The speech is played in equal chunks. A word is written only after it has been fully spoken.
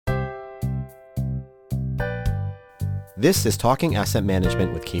This is Talking Asset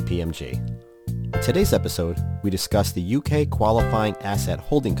Management with KPMG. In today's episode, we discuss the UK Qualifying Asset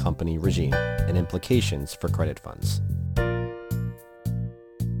Holding Company regime and implications for credit funds.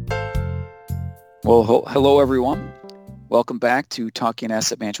 Well, hello everyone. Welcome back to Talking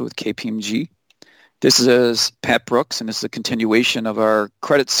Asset Management with KPMG. This is Pat Brooks, and this is a continuation of our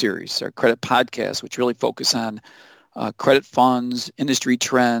credit series, our credit podcast, which really focus on credit funds, industry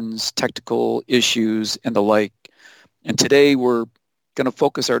trends, technical issues, and the like. And today we're going to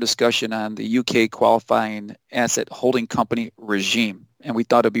focus our discussion on the UK Qualifying Asset Holding Company regime. And we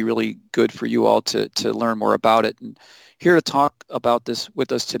thought it'd be really good for you all to learn more about it. And here to talk about this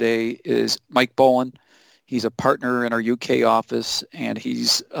with us today is Mike Bowen. He's a partner in our UK office, and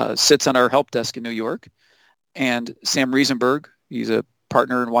he's sits on our help desk in New York. And Sam Riesenberg, he's a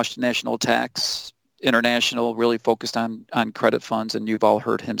partner in Washington National Tax International, really focused on credit funds, and you've all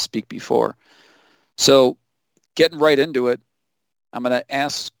heard him speak before. So getting right into it, I'm going to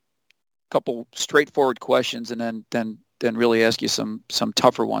ask a couple straightforward questions and then really ask you some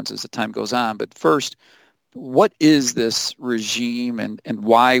tougher ones as the time goes on. But first, what is this regime and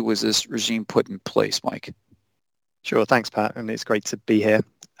why was this regime put in place, Mike? Sure, thanks, Pat, and it's great to be here.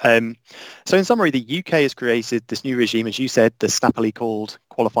 So in summary, the UK has created this new regime, as you said, the snappily called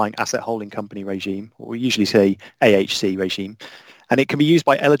Qualifying Asset Holding Company regime, or we usually say AHC regime, and it can be used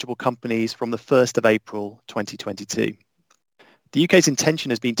by eligible companies from the 1st of April 2022. The UK's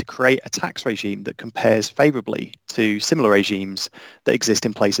intention has been to create a tax regime that compares favourably to similar regimes that exist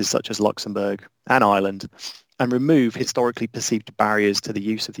in places such as Luxembourg and Ireland, and remove historically perceived barriers to the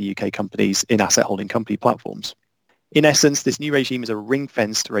use of the UK companies in asset holding company platforms. In essence, this new regime is a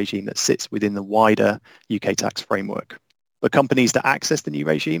ring-fenced regime that sits within the wider UK tax framework. For companies that access the new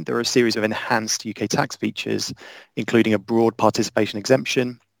regime, there are a series of enhanced UK tax features, including a broad participation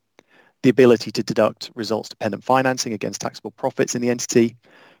exemption, the ability to deduct results-dependent financing against taxable profits in the entity,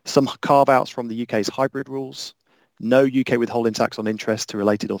 some carve-outs from the UK's hybrid rules, no UK withholding tax on interest to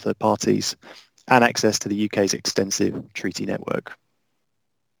related or third parties, and access to the UK's extensive treaty network.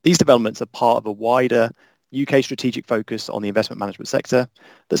 These developments are part of a wider UK strategic focus on the investment management sector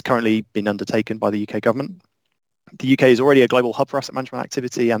that's currently been undertaken by the UK government. The UK is already a global hub for asset management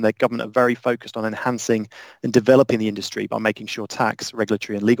activity, and the government are very focused on enhancing and developing the industry by making sure tax,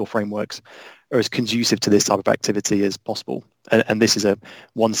 regulatory and legal frameworks are as conducive to this type of activity as possible. And this is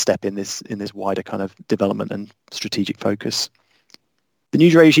one step in this wider kind of development and strategic focus. The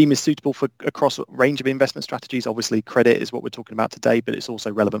new regime is suitable for across a range of investment strategies. Obviously, credit is what we're talking about today, but it's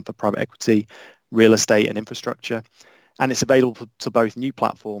also relevant for private equity, real estate and infrastructure. And it's available to both new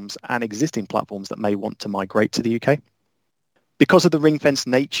platforms and existing platforms that may want to migrate to the UK. Because of the ring-fenced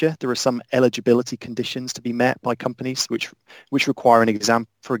nature, there are some eligibility conditions to be met by companies which require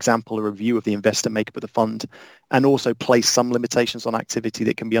for example, a review of the investor makeup of the fund, and also place some limitations on activity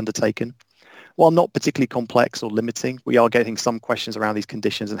that can be undertaken. While not particularly complex or limiting, we are getting some questions around these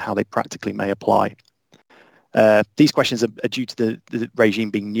conditions and how they practically may apply. These questions are due to the regime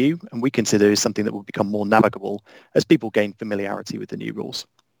being new, and we consider is something that will become more navigable as people gain familiarity with the new rules.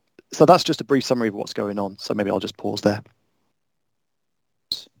 So that's just a brief summary of what's going on. So maybe I'll just pause there.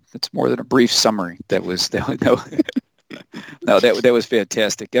 It's more than a brief summary. That was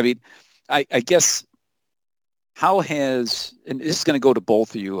fantastic. I mean, I guess how has, and this is going to go to both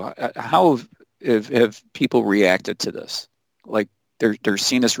of you, how have people reacted to this? Like they're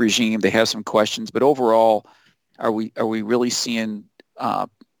seeing this regime, they have some questions, but overall, are we really seeing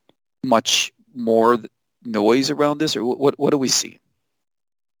much more noise around this, or what do we see?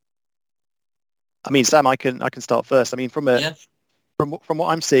 I mean, Sam, I can start first. I mean, from what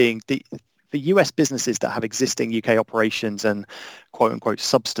I'm seeing, the US businesses that have existing UK operations and quote unquote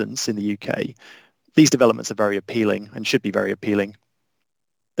substance in the UK, these developments are very appealing and should be very appealing,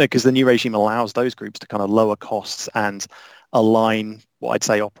 because the new regime allows those groups to kind of lower costs and align what I'd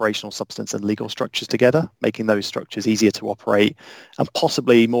say operational substance and legal structures together, making those structures easier to operate and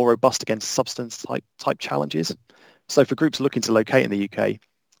possibly more robust against substance type challenges. So for groups looking to locate in the UK,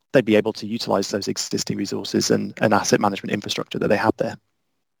 they'd be able to utilize those existing resources and asset management infrastructure that they have there.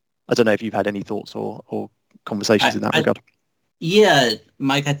 I don't know if you've had any thoughts or conversations in that regard. Yeah,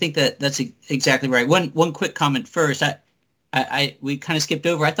 Mike, I think that's exactly right. One quick comment first. We kind of skipped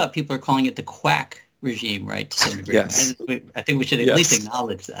over. I thought people are calling it the quack regime, right? To some degree. Yes. I think we should at least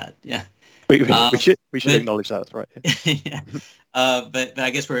acknowledge that. Yeah. We should acknowledge that. That's right. Yeah. But I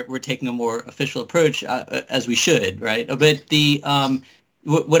guess we're taking a more official approach as we should, right? But the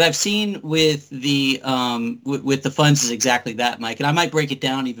what I've seen with the funds is exactly that, Mike. And I might break it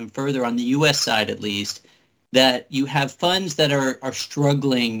down even further on the U.S. side, at least, that you have funds that are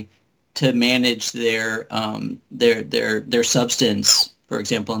struggling to manage their substance. For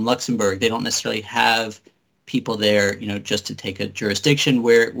example, in Luxembourg, they don't necessarily have people there, just to take a jurisdiction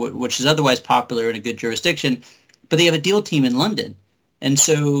which is otherwise popular in a good jurisdiction, but they have a deal team in London. And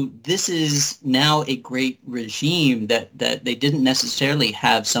so this is now a great regime that they didn't necessarily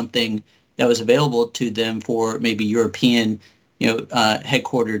have something that was available to them for maybe European,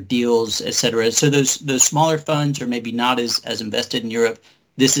 headquartered deals, et cetera. So those smaller funds are maybe not as invested in Europe.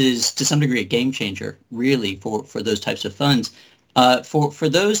 This is to some degree a game changer, really, for those types of funds. For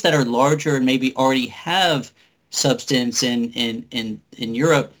those that are larger and maybe already have substance in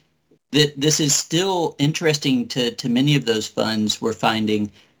Europe, this is still interesting to many of those funds, we're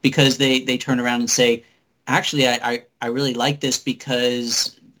finding, because they turn around and say, actually, I really like this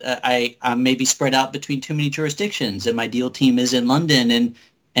because I'm maybe spread out between too many jurisdictions, and my deal team is in London,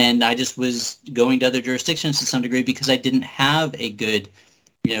 and I just was going to other jurisdictions to some degree because I didn't have a good,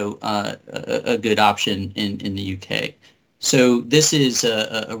 a good option in the UK. So this is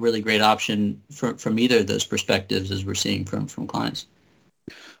a really great option from either of those perspectives, as we're seeing from clients.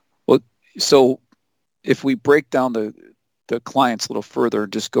 Well, so if we break down the clients a little further,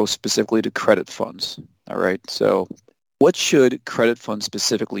 just go specifically to credit funds. All right. So what should credit funds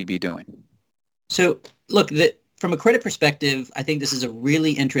specifically be doing? So look, from a credit perspective, I think this is a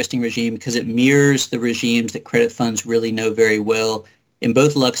really interesting regime because it mirrors the regimes that credit funds really know very well in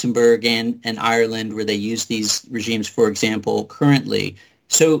both Luxembourg and Ireland, where they use these regimes, for example, currently.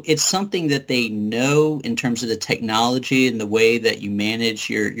 So it's something that they know in terms of the technology and the way that you manage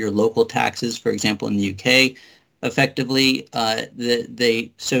your local taxes, for example, in the UK, effectively.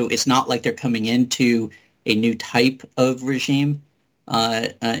 So it's not like they're coming into a new type of regime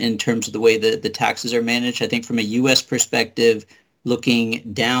in terms of the way the taxes are managed. I think from a U.S. perspective, looking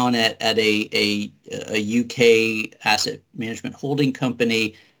down at a UK asset management holding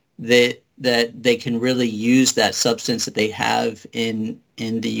company, that they can really use that substance that they have in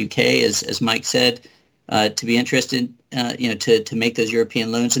the UK, as Mike said, to be interested, to make those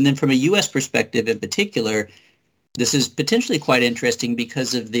European loans. And then from a U.S. perspective in particular, this is potentially quite interesting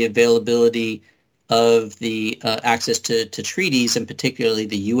because of the availability of the access to treaties, and particularly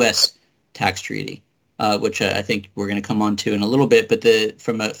the U.S. tax treaty, which I think we're going to come on to in a little bit. But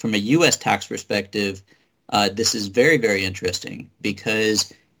from a U.S. tax perspective, this is very, very interesting,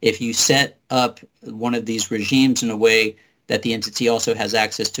 because if you set up one of these regimes in a way that the entity also has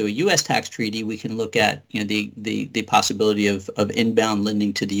access to a U.S. tax treaty, we can look at the possibility of inbound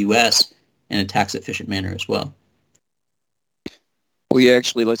lending to the U.S. in a tax efficient manner as well. Well, yeah,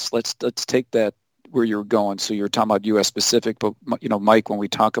 actually, let's take that where you're going. So you're talking about U.S. specific, but Mike, when we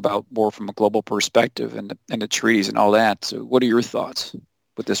talk about more from a global perspective and the treaties and all that, so what are your thoughts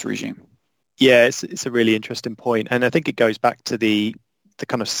with this regime? Yeah, it's a really interesting point, and I think it goes back to the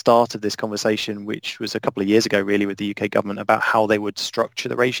kind of start of this conversation, which was a couple of years ago, really, with the UK government about how they would structure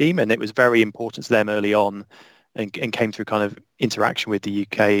the regime, and it was very important to them early on, and came through kind of interaction with the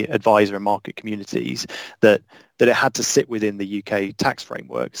UK advisor and market communities, that it had to sit within the UK tax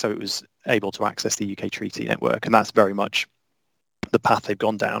framework, so it was able to access the UK treaty network. And that's very much the path they've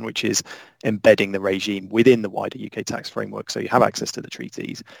gone down, which is embedding the regime within the wider UK tax framework, so you have access to the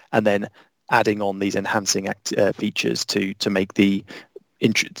treaties, and then adding on these enhancing features to make the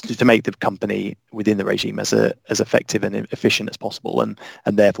company within the regime as effective and efficient as possible, and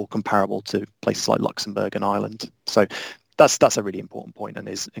therefore comparable to places like Luxembourg and Ireland. So that's a really important point, and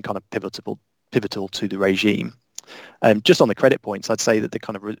is kind of pivotal to the regime. Just on the credit points, I'd say that the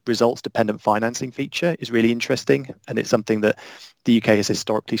kind of results-dependent financing feature is really interesting, and it's something that the UK has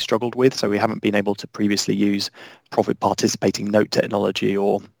historically struggled with. So we haven't been able to previously use profit participating note technology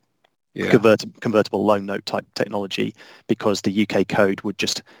or convertible loan note type technology, because the UK code would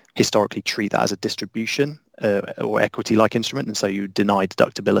just historically treat that as a distribution or equity-like instrument, and so you deny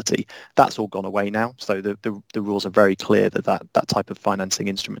deductibility. That's all gone away now. So the rules are very clear that type of financing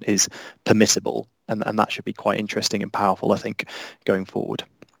instrument is permissible, and that should be quite interesting and powerful, I think, going forward.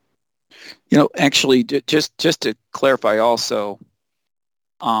 Actually, just to clarify also,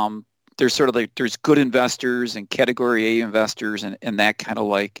 there's there's good investors and category A investors and that kind of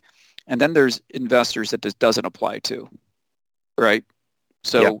like, and then there's investors that this doesn't apply to, right?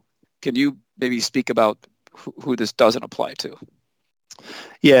 So Can you maybe speak about who this doesn't apply to?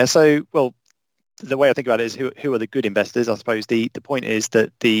 Yeah, so, well, the way I think about it is who are the good investors? I suppose the point is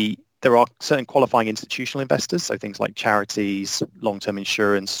that there are certain qualifying institutional investors, so things like charities, long-term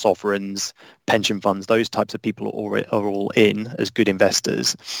insurance, sovereigns, pension funds, those types of people are all in as good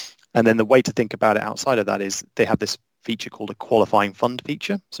investors. And then the way to think about it outside of that is they have this feature called a qualifying fund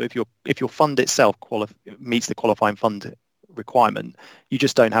feature. So if your fund itself meets the qualifying fund requirement, you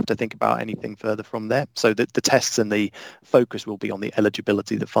just don't have to think about anything further from there. So the tests and the focus will be on the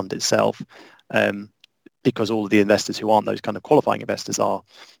eligibility of the fund itself, because all of the investors who aren't those kind of qualifying investors are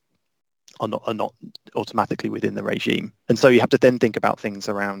not automatically within the regime. And so you have to then think about things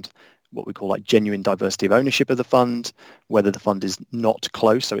around what we call like genuine diversity of ownership of the fund, whether the fund is not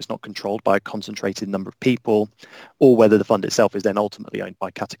close, so it's not controlled by a concentrated number of people, or whether the fund itself is then ultimately owned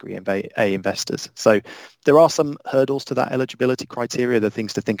by category A investors. So there are some hurdles to that eligibility criteria. There are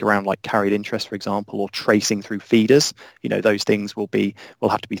things to think around like carried interest, for example, or tracing through feeders. Those things will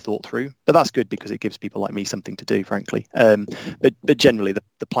have to be thought through. But that's good because it gives people like me something to do, frankly. But generally,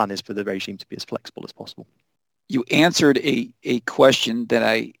 the plan is for the regime to be as flexible as possible. You answered a question that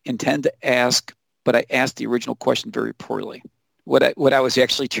I intend to ask, but I asked the original question very poorly. What I was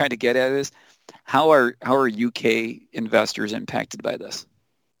actually trying to get at is how are UK investors impacted by this?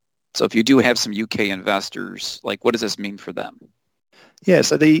 So if you do have some UK investors, like what does this mean for them? Yeah,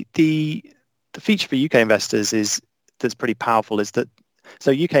 so the feature for UK investors that's pretty powerful is that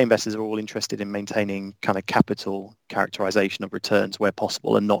UK investors are all interested in maintaining kind of capital characterization of returns where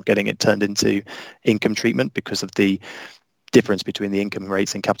possible and not getting it turned into income treatment because of the difference between the income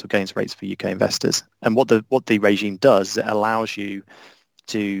rates and capital gains rates for UK investors. And what the regime does is it allows you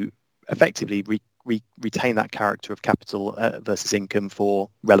to effectively retain that character of capital versus income for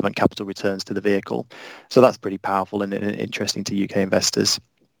relevant capital returns to the vehicle. So that's pretty powerful and interesting to UK investors.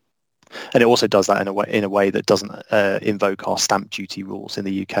 And it also does that in a way that doesn't invoke our stamp duty rules in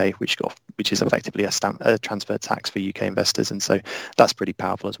the UK, which is effectively a transfer tax for UK investors, and so that's pretty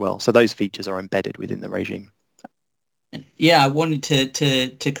powerful as well. So those features are embedded within the regime. Yeah, I wanted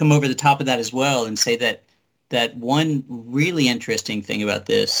to come over the top of that as well and say that one really interesting thing about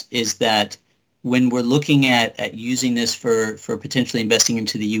this is that when we're looking at using this for potentially investing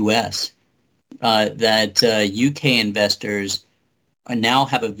into the US, that UK investors now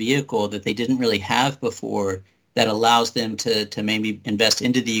have a vehicle that they didn't really have before that allows them to maybe invest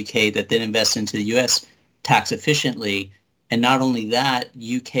into the UK that then invests into the US tax efficiently. And not only that,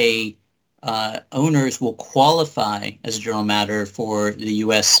 UK owners will qualify as a general matter for the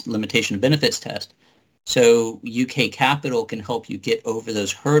US limitation of benefits test. So UK capital can help you get over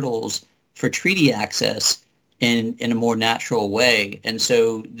those hurdles for treaty access in a more natural way. And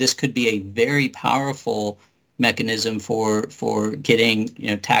so this could be a very powerful mechanism for getting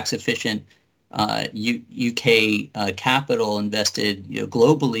tax efficient UK capital invested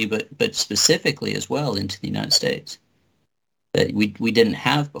globally, but specifically as well into the United States that we didn't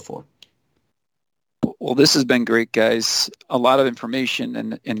have before. Well, this has been great, guys. A lot of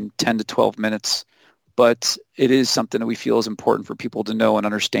information in 10 to 12 minutes, but it is something that we feel is important for people to know and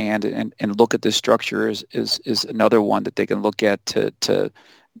understand and look at this structure is another one that they can look at to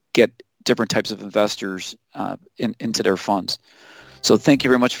get different types of investors into their funds. So thank you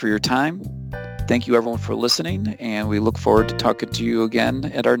very much for your time. Thank you everyone for listening, and we look forward to talking to you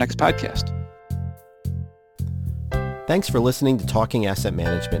again at our next podcast. Thanks for listening to Talking Asset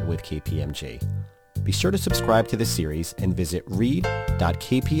Management with KPMG. Be sure to subscribe to this series and visit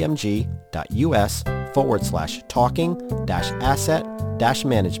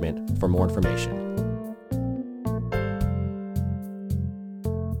read.kpmg.us/talking-asset-management for more information.